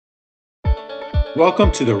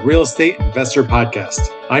Welcome to the Real Estate Investor Podcast.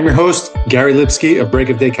 I'm your host, Gary Lipsky of Break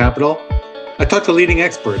of Day Capital. I talk to leading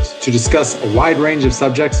experts to discuss a wide range of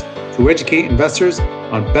subjects to educate investors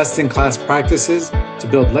on best-in-class practices to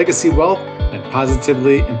build legacy wealth and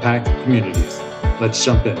positively impact communities. Let's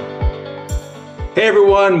jump in. Hey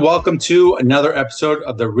everyone, welcome to another episode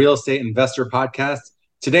of the Real Estate Investor Podcast.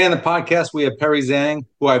 Today on the podcast, we have Perry Zheng,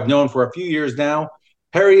 who I've known for a few years now.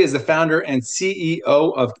 Perry is the founder and CEO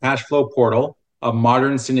of Cashflow Portal, a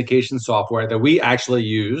modern syndication software that we actually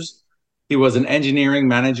use. He was an engineering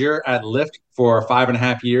manager at Lyft for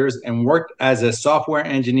 5.5 years and worked as a software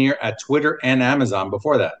engineer at Twitter and Amazon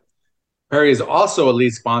before that. Perry is also a lead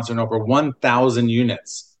sponsor in over 1,000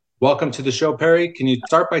 units. Welcome to the show, Perry. Can you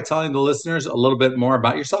start by telling the listeners a little bit more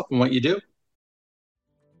about yourself and what you do?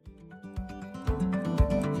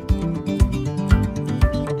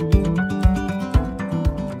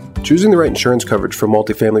 Choosing the right insurance coverage for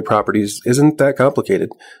multifamily properties isn't that complicated,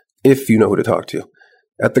 if you know who to talk to.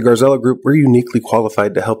 At the Garzella Group, we're uniquely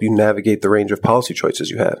qualified to help you navigate the range of policy choices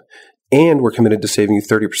you have, and we're committed to saving you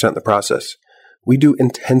 30% in the process. We do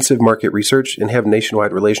intensive market research and have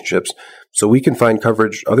nationwide relationships, so we can find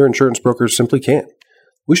coverage other insurance brokers simply can't.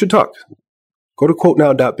 We should talk. Go to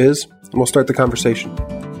quotenow.biz, and we'll start the conversation.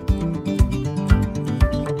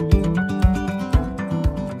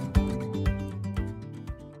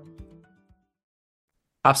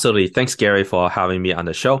 Absolutely. Thanks, Gary, for having me on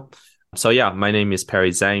the show. My name is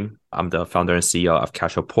Perry Zheng. I'm the founder and CEO of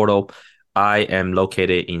Cashflow Portal. I am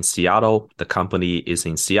located in Seattle. The company is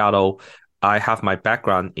in Seattle. I have my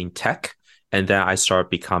background in tech, and then I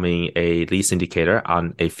started becoming a lead syndicator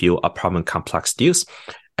on a few apartment complex deals.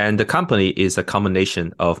 And the company is a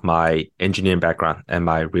combination of my engineering background and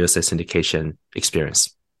my real estate syndication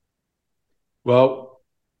experience. Well,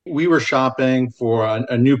 we were shopping for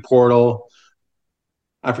a new portal.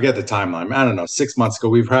 I forget the timeline. I don't know, 6 months ago.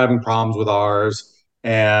 We were having problems with ours,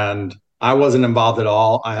 and I wasn't involved at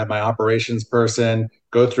all. I had my operations person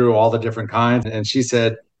go through all the different kinds, and she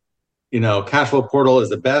said, Cashflow Portal is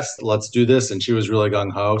the best. Let's do this. And she was really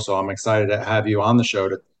gung-ho. So I'm excited to have you on the show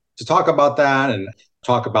to talk about that and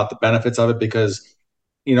talk about the benefits of it because,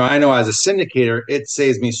 I know as a syndicator, it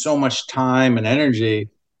saves me so much time and energy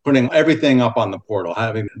putting everything up on the portal,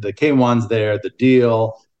 having the K1s there, the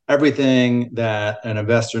deal, everything that an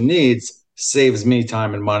investor needs saves me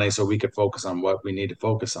time and money so we could focus on what we need to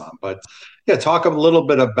focus on. But yeah, talk a little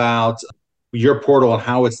bit about your portal and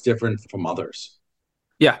how it's different from others.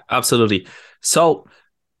 Yeah, absolutely. So,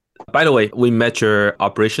 by the way, we met your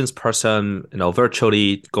operations person,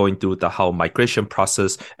 virtually going through the whole migration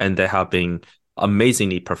process, and they have been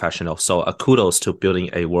amazingly professional. So, kudos to building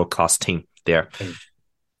a world-class team there.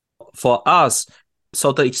 For us,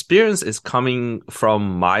 so the experience is coming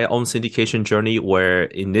from my own syndication journey where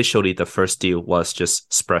initially the first deal was just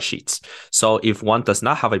spreadsheets. So if one does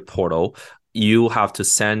not have a portal, you have to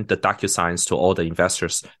send the DocuSigns to all the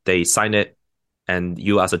investors. They sign it, and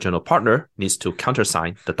you as a general partner needs to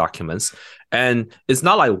countersign the documents. And it's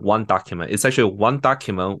not like one document. It's actually one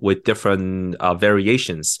document with different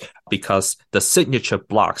variations because the signature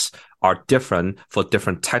blocks are different for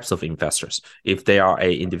different types of investors. If they are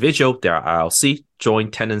an individual, they are LLC,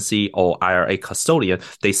 joint tenancy, or IRA custodian,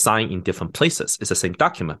 they sign in different places. It's the same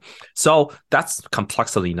document. So that's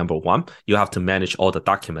complexity number one. You have to manage all the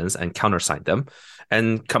documents and countersign them.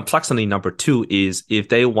 And complexity number two is if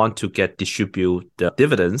they want to distribute the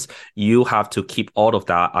dividends, you have to keep all of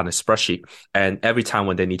that on a spreadsheet. And every time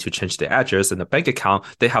when they need to change the address in the bank account,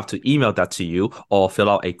 they have to email that to you or fill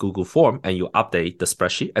out a Google form and you update the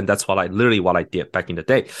spreadsheet. And that's what I did back in the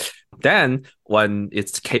day. Then when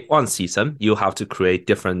it's K1 season, you have to create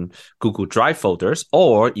different Google Drive folders,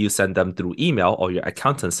 or you send them through email, or your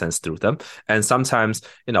accountant sends through them. And sometimes,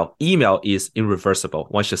 email is irreversible.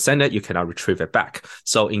 Once you send it, you cannot retrieve it back.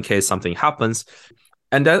 So in case something happens,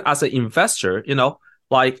 and then as an investor,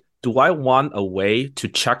 do I want a way to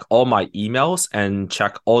check all my emails and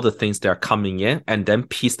check all the things that are coming in and then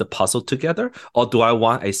piece the puzzle together? Or do I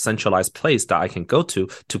want a centralized place that I can go to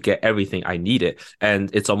get everything I needed?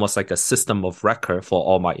 And it's almost like a system of record for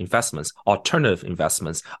all my investments, alternative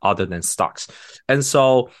investments other than stocks. And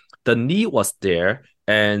so the need was there,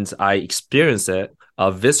 and I experienced it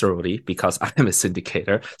viscerally because I am a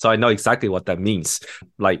syndicator. So I know exactly what that means,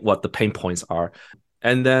 like what the pain points are.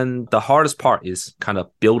 And then the hardest part is kind of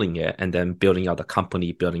building it and then building out the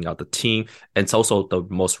company, building out the team. And it's also the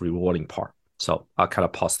most rewarding part. So I'll kind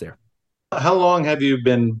of pause there. How long have you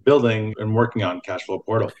been building and working on Cashflow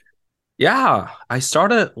Portal? Yeah, I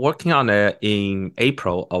started working on it in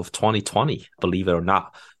April of 2020, believe it or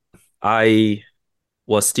not. I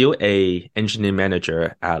was still a engineering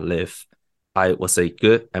manager at Lyft. I was a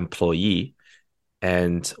good employee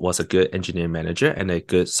and was a good engineering manager and a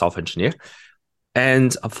good software engineer.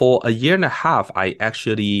 And for a year and a half, I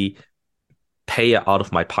actually pay it out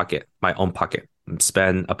of my pocket, my own pocket,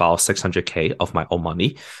 spend about 600K of my own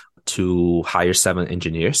money to hire 7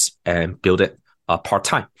 engineers and build it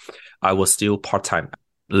part-time. I was still part-time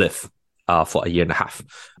live for a year and a half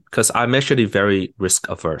because I'm actually very risk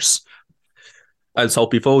averse. And so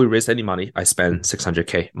before we raise any money, I spend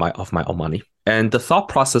 600K of my own money. And the thought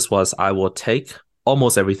process was I will take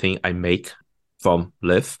almost everything I make from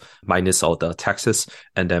Lyft, minus all the taxes,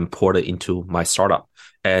 and then pour it into my startup.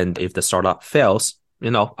 And if the startup fails,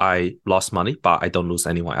 I lost money, but I don't lose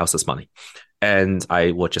anyone else's money. And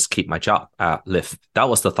I will just keep my job at Lyft. That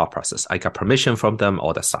was the thought process. I got permission from them,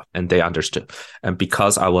 all that stuff, and they understood. And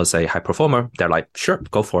because I was a high performer, they're like, sure,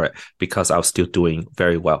 go for it, because I was still doing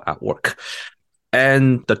very well at work.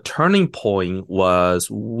 And the turning point was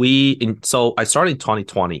so I started in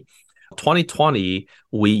 2020. 2020,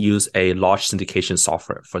 we use a large syndication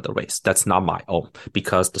software for the race. That's not my own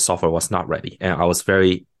because the software was not ready. And I was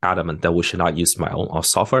very adamant that we should not use my own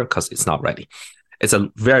software because it's not ready. It's a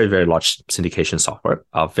very, very large syndication software,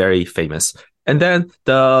 very famous. And then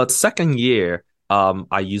the second year,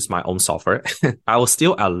 I used my own software. I was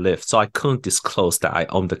still at Lyft, so I couldn't disclose that I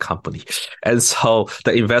owned the company. And so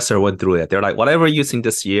the investor went through it. They're like, whatever you're using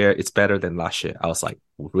this year, it's better than last year. I was like,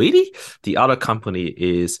 really? The other company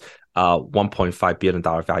is $1.5 billion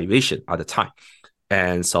valuation at the time.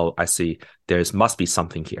 And so I see must be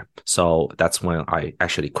something here. So that's when I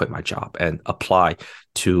actually quit my job and apply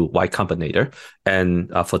to Y Combinator. And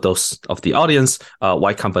for those of the audience,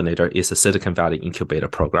 Y Combinator is a Silicon Valley incubator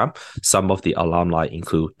program. Some of the alumni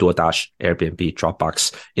include DoorDash, Airbnb,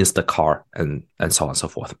 Dropbox, Instacart, and so on and so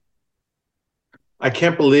forth. I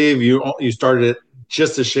can't believe you started it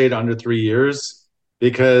just a shade under 3 years,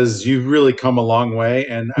 because you've really come a long way.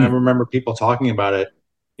 And I remember people talking about it,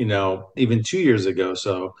 even 2 years ago.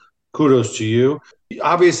 So kudos to you.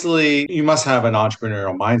 Obviously, you must have an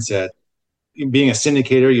entrepreneurial mindset. Being a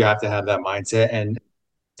syndicator, you have to have that mindset. And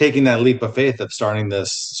taking that leap of faith of starting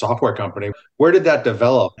this software company, where did that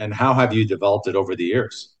develop and how have you developed it over the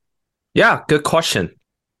years? Yeah, good question.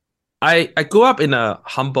 I grew up in a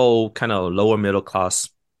humble, kind of lower middle class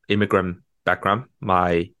immigrant background.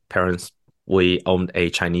 My parents, we owned a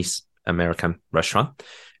Chinese American restaurant.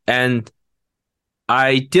 And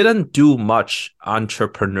I didn't do much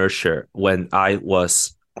entrepreneurship when I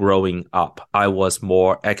was growing up. I was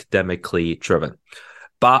more academically driven.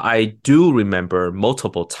 But I do remember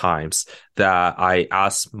multiple times that I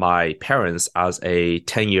asked my parents as a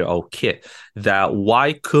 10-year-old kid that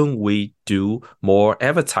why couldn't we do more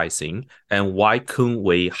advertising and why couldn't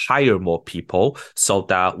we hire more people so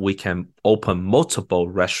that we can open multiple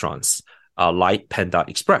restaurants like Panda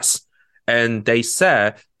Express. And they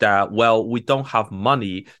said that, well, we don't have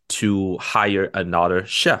money to hire another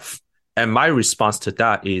chef. And my response to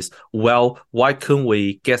that is, well, why couldn't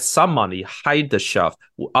we get some money, hire the chef?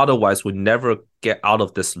 Otherwise, we never get out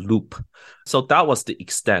of this loop. So that was the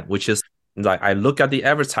extent, which is like, I look at the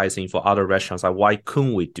advertising for other restaurants, like, why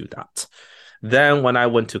couldn't we do that? Then when I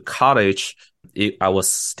went to college, I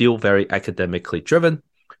was still very academically driven.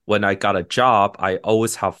 When I got a job, I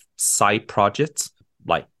always have side projects,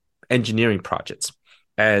 like engineering projects.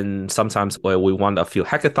 And sometimes where we want a few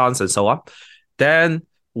hackathons and so on. Then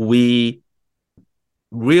real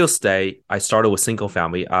estate, I started with single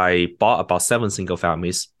family. I bought about 7 single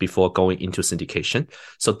families before going into syndication.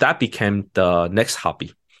 So that became the next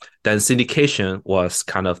hobby. Then syndication was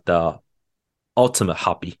kind of the ultimate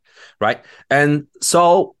hobby, right? And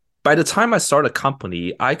so by the time I started a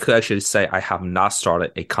company, I could actually say I have not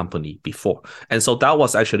started a company before. And so that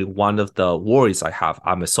was actually one of the worries I have.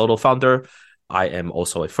 I'm a solo founder. I am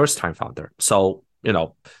also a first-time founder. So,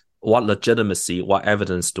 what legitimacy, what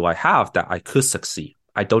evidence do I have that I could succeed?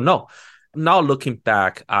 I don't know. Now looking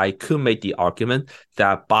back, I could make the argument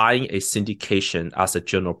that buying a syndication as a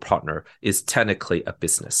general partner is technically a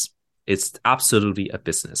business. It's absolutely a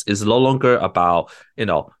business. It's no longer about,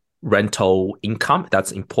 rental income.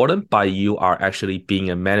 That's important, but you are actually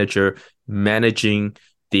being a manager, managing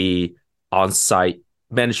the on-site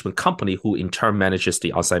management company, who in turn manages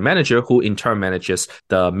the on-site manager, who in turn manages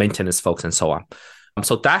the maintenance folks and so on.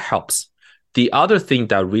 So that helps. The other thing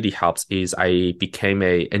that really helps is I became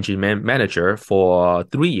an engineering manager for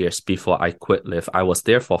 3 years before I quit Lyft. I was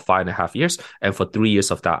there for 5.5 years. And for 3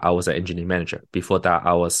 years of that, I was an engineering manager. Before that,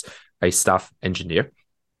 I was a staff engineer.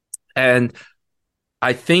 And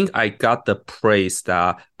I think I got the praise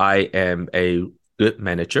that I am a good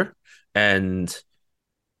manager. And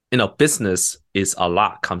business is a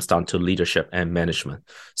lot, comes down to leadership and management.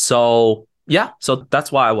 So Yeah, so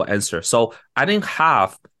that's why I will answer. So I didn't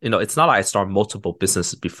have, it's not like I started multiple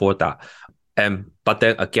businesses before that. But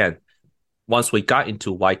then again, once we got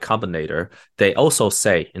into Y Combinator, they also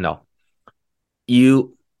say,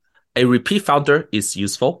 you a repeat founder is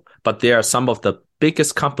useful, but there are some of the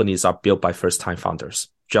biggest companies are built by first-time founders.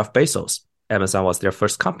 Jeff Bezos, Amazon was their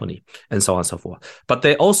first company, and so on and so forth. But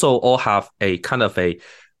they also all have a kind of a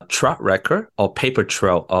track record or paper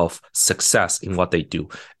trail of success in what they do.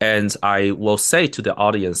 And I will say to the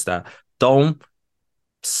audience that don't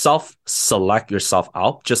self-select yourself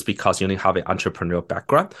out just because you didn't have an entrepreneurial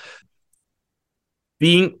background.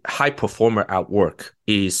 Being high performer at work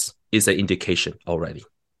is an indication already.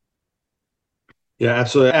 Yeah,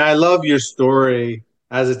 absolutely. And I love your story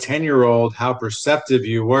as a 10-year-old, how perceptive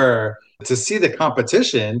you were to see the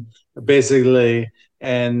competition basically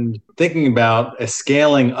and thinking about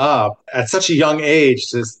scaling up at such a young age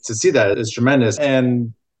to see that is tremendous.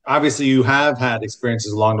 And obviously you have had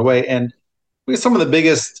experiences along the way. And some of the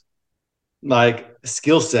biggest like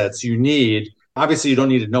skill sets you need, obviously you don't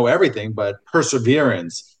need to know everything, but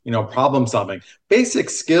perseverance, problem solving, basic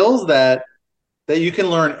skills that you can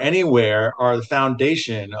learn anywhere are the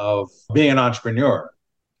foundation of being an entrepreneur.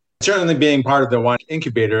 Certainly being part of the one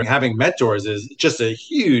incubator and having mentors is just a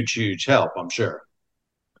huge, huge help, I'm sure.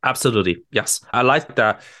 Absolutely. Yes. I like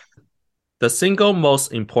that. The single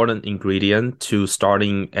most important ingredient to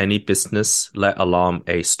starting any business, let alone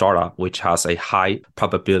a startup, which has a high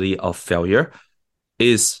probability of failure,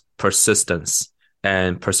 is persistence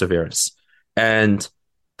and perseverance. And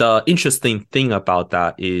the interesting thing about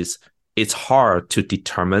that is it's hard to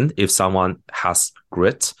determine if someone has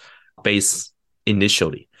grit based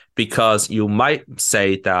initially, because you might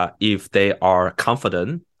say that if they are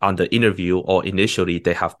confident on the interview or initially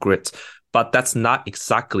they have grit, but that's not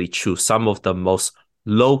exactly true. Some of the most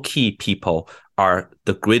low-key people are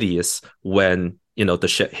the grittiest when, the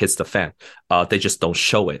shit hits the fan. They just don't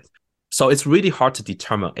show it. So it's really hard to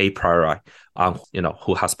determine a priori,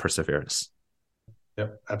 who has perseverance.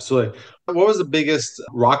 Yep, absolutely. What was the biggest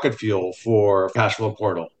rocket fuel for Cashflow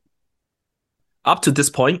Portal? Up to this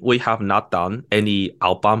point, we have not done any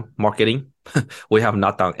outbound marketing. We have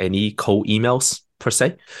not done any cold emails per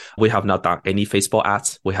se. We have not done any Facebook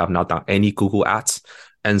ads. We have not done any Google ads.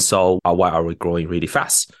 And so why are we growing really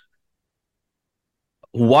fast?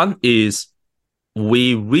 One is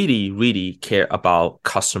we really, really care about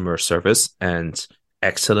customer service and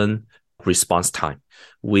excellent response time.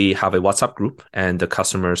 We have a WhatsApp group and the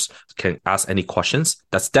customers can ask any questions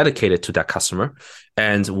that's dedicated to that customer.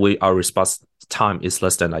 And our response time is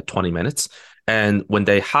less than like 20 minutes. And when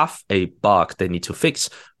they have a bug they need to fix,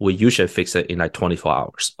 we usually fix it in like 24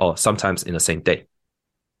 hours or sometimes in the same day.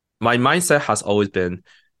 My mindset has always been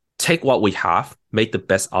take what we have, make the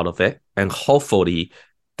best out of it, and hopefully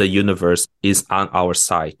the universe is on our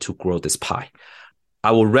side to grow this pie.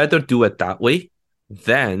 I would rather do it that way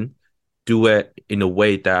than do it in a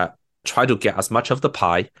way that try to get as much of the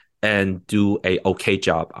pie and do a okay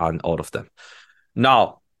job on all of them.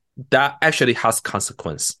 Now, that actually has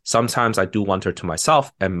consequence. Sometimes I do wonder to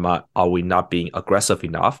myself, are we not being aggressive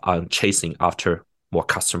enough on chasing after more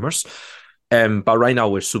customers? But right now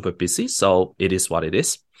we're super busy, so it is what it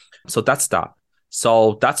is. So that's that.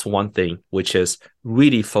 So that's one thing, which is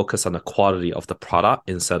really focus on the quality of the product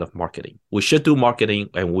instead of marketing. We should do marketing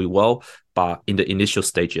and we will, but in the initial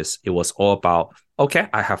stages, it was all about, okay,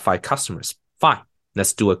 I have 5 customers. Fine.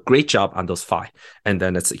 Let's do a great job on those 5. And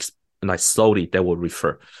then slowly they will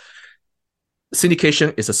refer.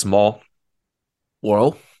 Syndication is a small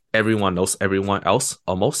world. Everyone knows everyone else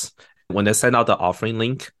almost. When they send out the offering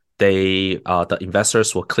link, the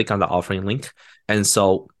investors will click on the offering link. And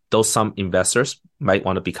so some investors might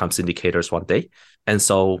want to become syndicators one day. And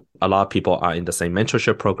so a lot of people are in the same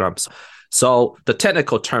mentorship programs. So the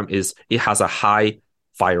technical term is it has a high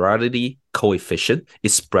virality coefficient. It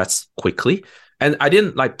spreads quickly. And I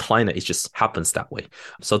didn't plan it. It just happens that way.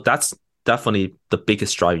 So that's definitely the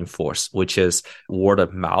biggest driving force, which is word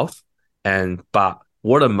of mouth. But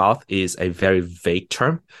word of mouth is a very vague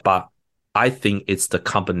term, but I think it's the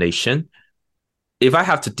combination. If I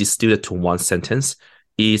have to distill it to one sentence,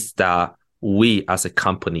 is that we as a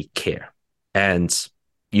company care, and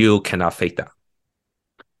you cannot fake that.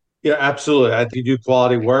 Yeah, absolutely. I think you do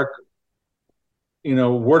quality work,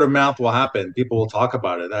 word of mouth will happen. People will talk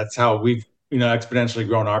about it. That's how we've, exponentially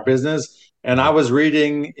grown our business. And I was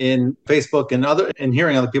reading in Facebook and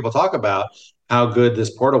hearing other people talk about how good this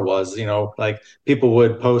portal was. Like people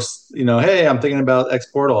would post, hey, I'm thinking about X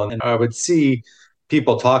portal. And I would see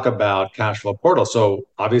people talk about Cashflow Portal. So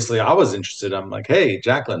obviously I was interested. I'm like, hey,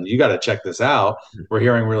 Jacqueline, you got to check this out. We're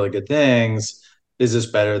hearing really good things. is this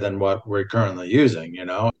better than what we're currently using,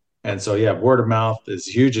 And so, yeah, word of mouth is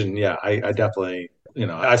huge. And yeah, I definitely,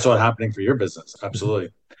 I saw it happening for your business. Absolutely.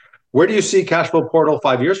 Where do you see Cash Flow Portal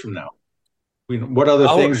 5 years from now? What other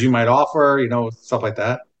Our things you might offer, stuff like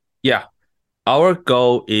that? yeah, our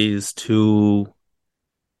goal is to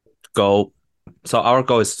go. So our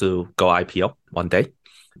goal is to go IPO one day.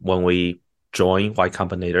 When we join Y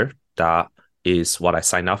Combinator, that is what I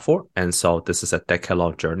signed up for, and so this is a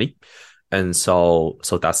decade-long journey, and so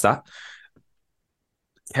that's that.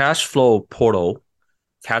 Cash Flow Portal.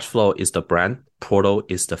 Cash Flow is the brand. Portal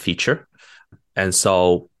is the feature, and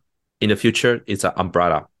so in the future, it's an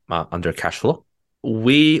umbrella under Cash Flow.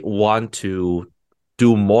 We want to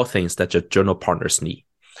do more things that the journal partners need.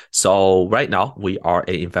 So right now, we are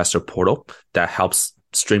an investor portal that helps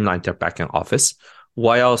streamline their backend office.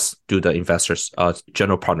 What else do the investors,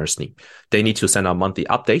 general partners need? They need to send out monthly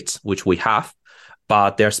updates, which we have,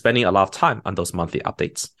 but they're spending a lot of time on those monthly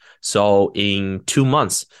updates. So in 2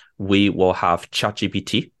 months, we will have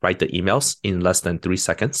ChatGPT write the emails in less than 3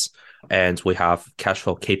 seconds. And we have cash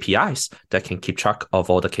flow KPIs that can keep track of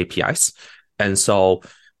all the KPIs. And so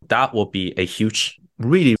that will be a huge,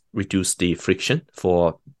 really reduce the friction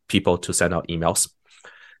for people to send out emails.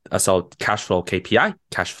 So cash flow KPI,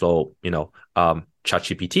 cash flow,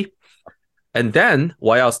 ChatGPT. And then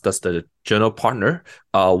what else does the general partner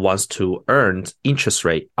wants to earn interest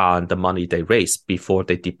rate on the money they raise before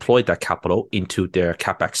they deploy that capital into their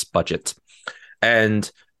CapEx budget?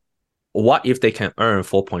 And what if they can earn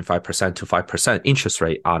 4.5% to 5% interest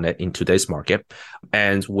rate on it in today's market?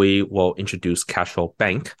 And we will introduce Cash Flow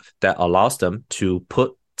Bank that allows them to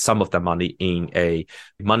put some of the money in a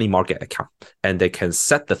money market account, and they can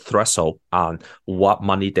set the threshold on what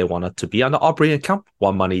money they want it to be on the operating account,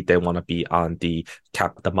 what money they want to be on the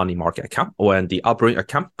money market account. When the operating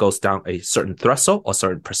account goes down a certain threshold or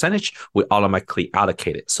certain percentage, we automatically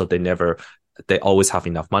allocate it, so they always have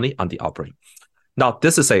enough money on the operating. Now,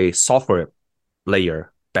 this is a software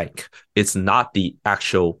layer bank. It's not the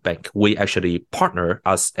actual bank. We actually partner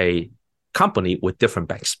as a company with different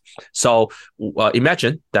banks. So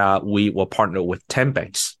imagine that we will partner with 10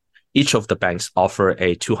 banks. Each of the banks offer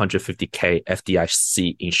a $250K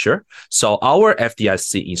FDIC insure. So our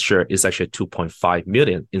FDIC insure is actually 2.5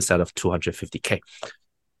 million instead of 250K.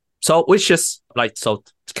 So which is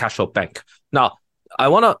cash flow bank. Now, I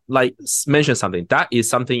want to mention something. That is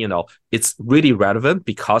something, it's really relevant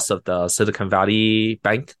because of the Silicon Valley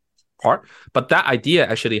Bank part. But that idea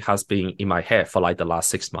actually has been in my head for the last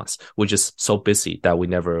 6 months. We're just so busy that we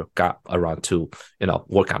never got around to,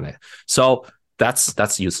 work on it. So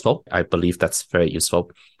that's useful. I believe that's very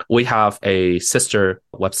useful. We have a sister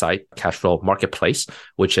website, Cashflow Marketplace,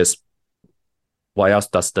 which is what else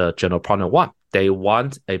does the general partner want? They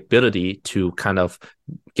want ability to kind of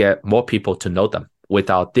get more people to know them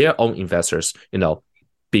without their own investors,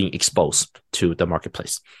 being exposed to the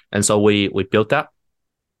marketplace. And so we built that.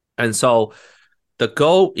 And so the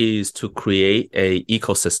goal is to create a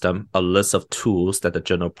ecosystem, a list of tools that the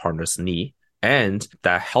general partners need and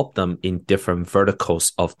that help them in different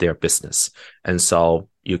verticals of their business. And so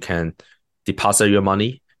you can deposit your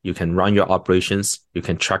money, you can run your operations, you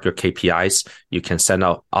can track your KPIs, you can send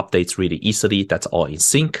out updates really easily. That's all in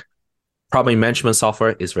sync. Problem management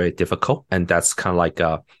software is very difficult, and that's kind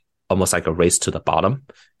of almost like a race to the bottom.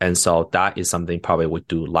 And so that is something probably we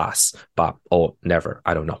do last, or never.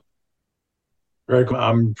 I don't know. Very cool.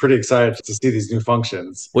 I'm pretty excited to see these new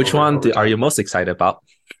functions. Which one are you most excited about?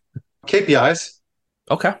 KPIs.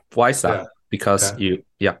 Okay. Why is that? Yeah. Because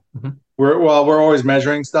Mm-hmm. We're always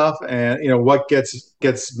measuring stuff, and what gets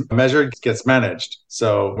measured gets managed.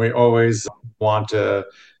 So we always want to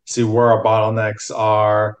see where our bottlenecks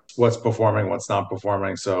are, what's performing, what's not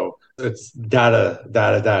performing. So it's data.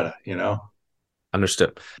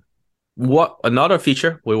 Understood. What another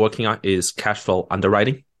feature we're working on is cash flow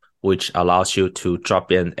underwriting, which allows you to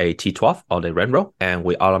drop in a T12 on a rent roll, and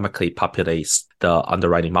we automatically populate the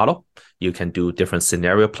underwriting model. You can do different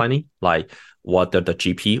scenario planning, like what the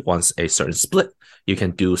GP wants a certain split. You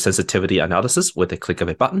can do sensitivity analysis with a click of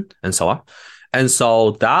a button, and so on. And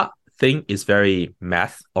so that thing is very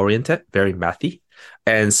math oriented, very mathy.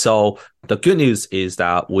 And so the good news is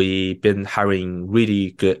that we've been hiring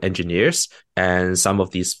really good engineers, and some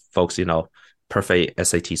of these folks, perfect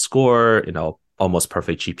SAT score, almost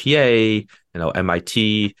perfect GPA,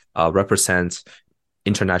 MIT, represents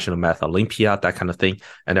International Math Olympiad, that kind of thing.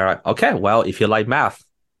 And they're like, okay, well, if you like math,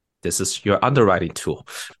 this is your underwriting tool.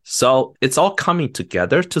 So it's all coming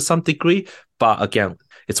together to some degree. But again,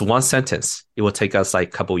 it's one sentence. It will take us a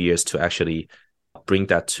couple of years to actually bring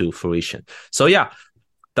that to fruition. So yeah,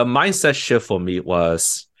 the mindset shift for me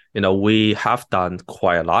was, We have done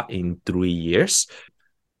quite a lot in 3 years,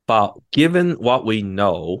 but given what we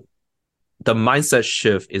know, the mindset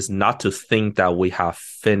shift is not to think that we have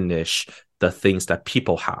finished the things that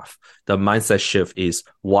people have. The mindset shift is,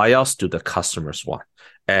 what else do the customers want?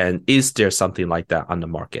 And is there something like that on the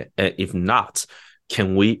market? And if not,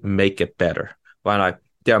 can we make it better? Right?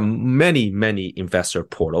 There are many, many investor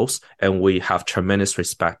portals, and we have tremendous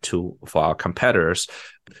respect for our competitors.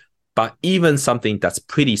 But even something that's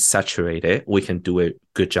pretty saturated, we can do a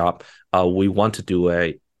good job. We want to do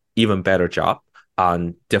a even better job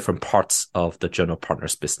on different parts of the general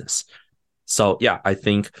partners business. So yeah, I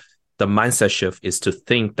think the mindset shift is to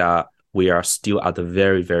think that we are still at the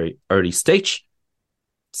very, very early stage.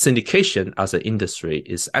 Syndication as an industry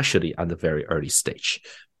is actually at the very early stage.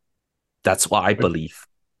 That's what I believe.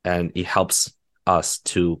 And it helps us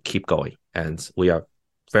to keep going. And we are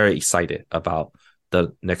very excited about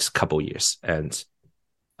the next couple of years. And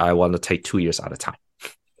I want to take 2 years at a time.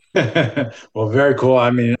 Well, very cool. I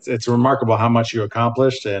mean, it's remarkable how much you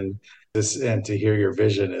accomplished, and to hear your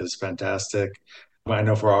vision is fantastic. I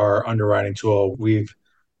know for our underwriting tool, we've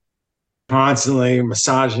constantly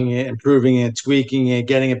massaging it, improving it, tweaking it,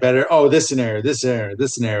 getting it better. Oh, this scenario, this scenario,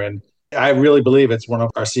 this scenario. And I really believe it's one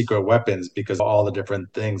of our secret weapons because of all the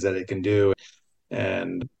different things that it can do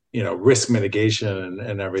and, risk mitigation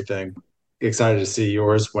and everything. Excited to see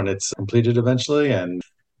yours when it's completed eventually. And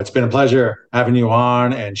it's been a pleasure having you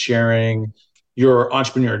on and sharing your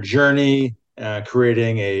entrepreneur journey,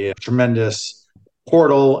 creating a tremendous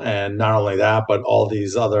portal. And not only that, but all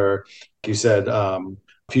these other, like you said,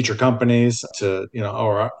 future companies to,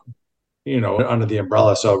 under the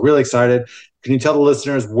umbrella. So really excited. Can you tell the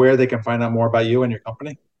listeners where they can find out more about you and your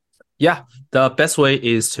company? Yeah, the best way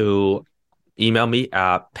is to email me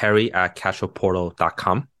at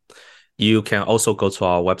perry@cashflowportal.com. You can also go to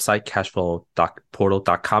our website,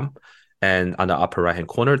 cashflowportal.com. And on the upper right-hand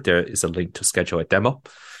corner, there is a link to schedule a demo.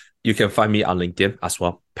 You can find me on LinkedIn as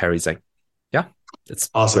well, Perry Zheng. Yeah,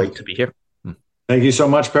 it's awesome. Great to be here. Thank you so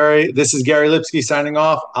much, Perry. This is Gary Lipsky signing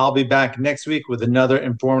off. I'll be back next week with another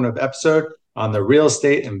informative episode on the Real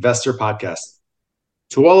Estate Investor Podcast.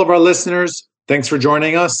 To all of our listeners, thanks for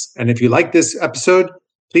joining us. And if you like this episode,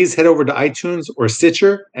 please head over to iTunes or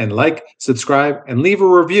Stitcher and subscribe, and leave a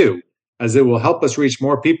review, as it will help us reach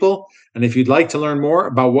more people. And if you'd like to learn more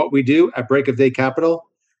about what we do at Break of Day Capital,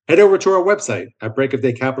 head over to our website at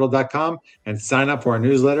breakofdaycapital.com and sign up for our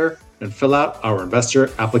newsletter and fill out our investor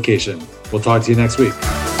application. We'll talk to you next week.